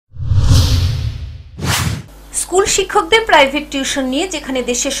School শিক্ষকদের private tuition নিয়ে যেখানে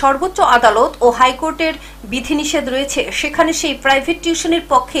দেশের সর্বোচ্চ আদালত ও হাইকোর্টের বিধিনিষেধ রয়েছে, সেখানে সেই প্রাইভেট টিউশনের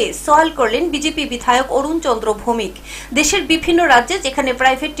পক্ষে সওয়াল করলেন বিজেপি বিধায়ক অরুণ চন্দ্র ভৌমিক। দেশের বিভিন্ন রাজ্যে যেখানে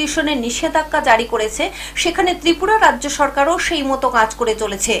প্রাইভেট টিউশনের নিষেধাজ্ঞা জারি করেছে, সেখানে ত্রিপুরা রাজ্য সরকারও সেই মতো কাজ করে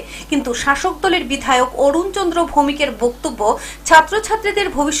চলেছে। কিন্তু শাসক দলের বিধায়ক অরুণ চন্দ্র ভৌমিকের বক্তব্য, ছাত্রছাত্রীদের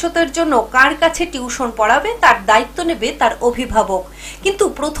ভবিষ্যতের জন্য কার কাছে টিউশন পড়াবে তার দায়িত্ব নেবে তার অভিভাবক। কিন্তু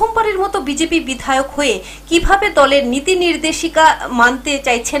প্রথমবারের মতো বিজেপি বিধায়ক হয়ে কিভাবে দলের নীতি নির্দেশিকা মানতে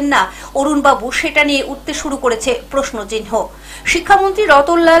চাইছেন না অরুণবাবু, সেটা নিয়ে উঠতে শুরু করেছে প্রশ্নচিহ্ন। শিক্ষামন্ত্রী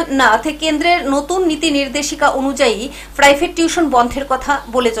রতনলাল নাথ কেন্দ্রের নতুন নীতি নির্দেশিকা অনুযায়ী প্রাইভেট টিউশন বন্ধের কথা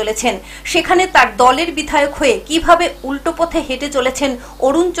বলে চলেছেন, সেখানে তার দলের বিধায়ক হয়ে কিভাবে উল্টো পথে হেঁটে চলেছেন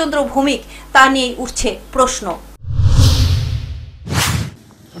অরুণ চন্দ্র ভৌমিক, তা নিয়ে উঠছে প্রশ্ন।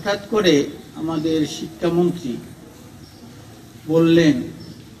 হঠাৎ করে আমাদের শিক্ষামন্ত্রী বললেন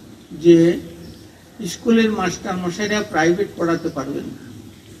যে স্কুলের মাস্টার মশাইরা প্রাইভেট পড়াতে পারবেন না।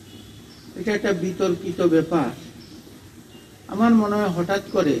 এটা একটা বিতর্কিত ব্যাপার। আমার মনে হয় হঠাৎ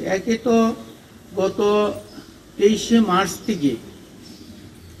করে, একে তো গত 23শে মার্চ থেকে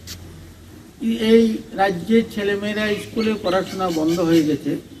এই রাজ্যের ছেলেমেয়েরা স্কুলে পড়াশোনা বন্ধ হয়ে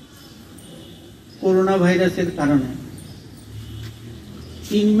গেছে করোনা ভাইরাসের কারণে।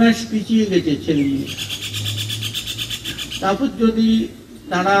 3 মাস পিছিয়ে গেছে ছেলেমেয়েরা। তারপর যদি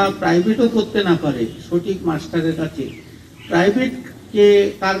তারা প্রাইভেটও করতে না পারে সঠিক মাস্টারের কাছে, প্রাইভেট কে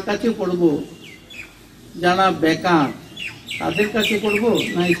কার কাছে পড়বো? যারা বেকার তাদের কাছে পড়বো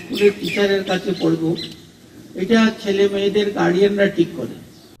না স্কুলের টিচারের কাছে পড়বো? এটা ছেলে মেয়েদের গার্ডিয়ানরা ঠিক করে।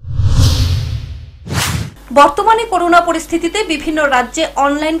 বর্তমানে করোনা পরিস্থিতিতে বিভিন্ন রাজ্যে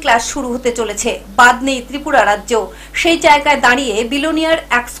অনলাইন ক্লাস শুরু হতে চলেছে, বাদ নেই ত্রিপুরা রাজ্যেও। সেই জায়গায় দাঁড়িয়ে বিলোনিয়ার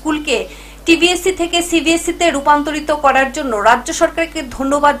এক স্কুলকে টিবিএসসি থেকে সিবিএসসিতে রূপান্তরিত করার জন্য রাজ্য সরকারকে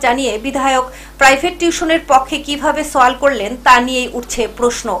ধন্যবাদ জানিয়ে বিধায়ক প্রাইভেট টিউশনের পক্ষে কিভাবে সওয়াল করলেন তা নিয়েই উঠছে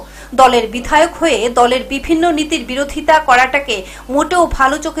প্রশ্ন। দলের বিধায়ক হয়ে দলের বিভিন্ন নীতির বিরোধিতা করাটাকে মোটেও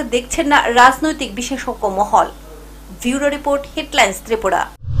ভালো চোখে দেখছেন না রাজনৈতিক বিশেষজ্ঞ মহল। Bureau report, headlines Tripura.